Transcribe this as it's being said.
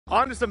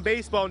On to some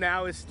baseball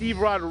now as Steve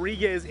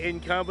Rodriguez in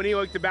company.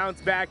 Like to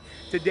bounce back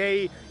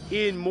today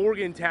in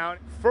Morgantown.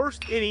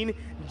 First inning,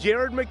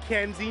 Jared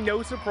McKenzie,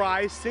 no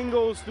surprise,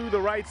 singles through the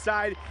right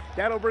side.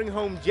 That'll bring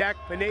home Jack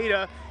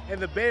Pineda,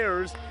 and the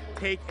Bears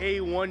take a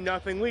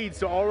 1-0 lead.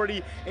 So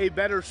already a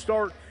better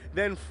start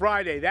than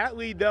Friday. That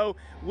lead, though,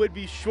 would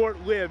be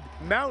short-lived.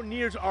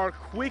 Mountaineers are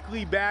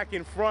quickly back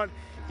in front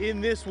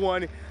in this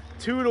one.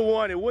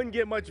 2-1. It wouldn't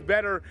get much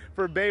better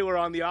for Baylor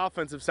on the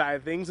offensive side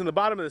of things. In the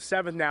bottom of the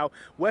seventh now,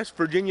 West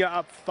Virginia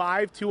up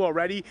 5-2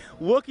 already,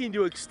 looking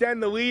to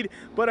extend the lead,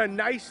 but a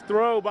nice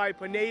throw by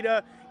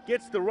Pineda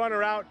gets the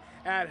runner out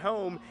at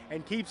home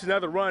and keeps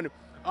another run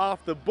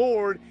off the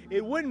board.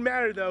 It wouldn't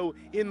matter, though,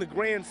 in the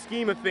grand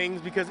scheme of things,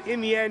 because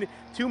in the end,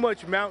 too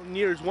much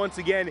Mountaineers once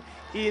again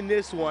in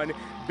this one.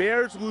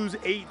 Bears lose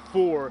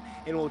 8-4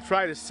 and will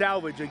try to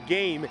salvage a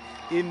game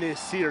in this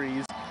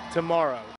series tomorrow.